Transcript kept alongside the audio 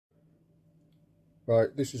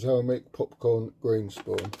Right, this is how I make popcorn grain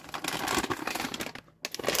spawn.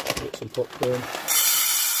 Get some popcorn.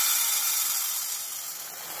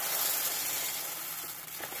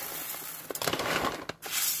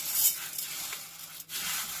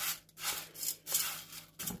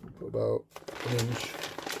 Put about an inch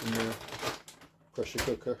in the pressure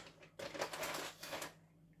cooker.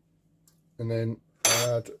 And then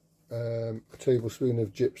add a tablespoon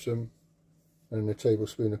of gypsum and a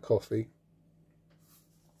tablespoon of coffee.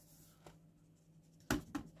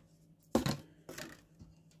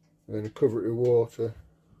 And then cover it with water.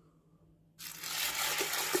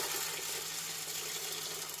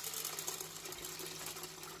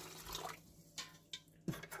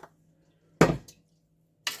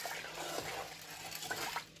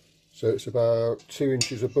 So it's about 2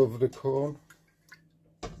 inches above the corn.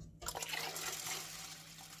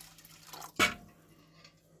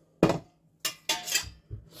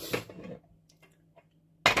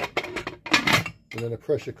 And then I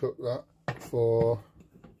pressure cook that for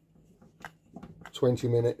 20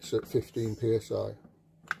 minutes at 15 psi.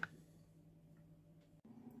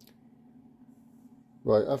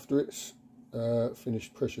 Right, after it's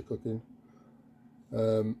finished pressure cooking,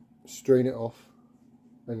 strain it off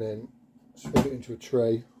and then spread it into a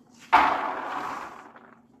tray.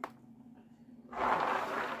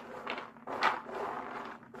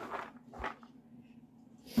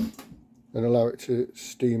 And allow it to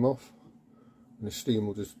steam off, and the steam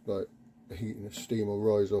will just, like, the heat and the steam will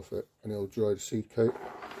rise off it, and it'll dry the seed coat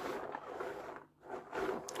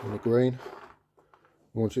and the grain.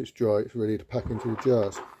 Once it's dry, it's ready to pack into the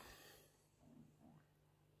jars.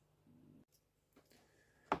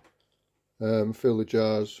 Fill the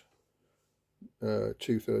jars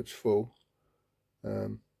 2/3 full,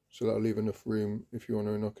 so that'll leave enough room if you want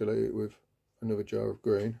to inoculate it with another jar of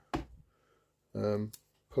grain.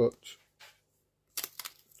 Put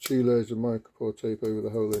 2 layers of micropore tape over the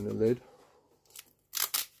hole in the lid.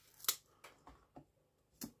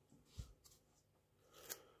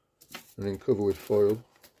 And then cover with foil.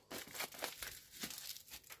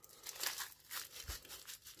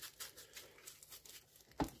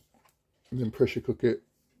 And then pressure cook it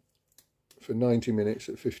for 90 minutes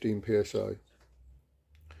at 15 psi.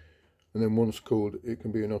 And then once cooled, it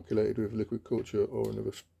can be inoculated with liquid culture or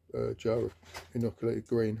another jar of inoculated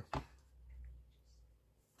grain.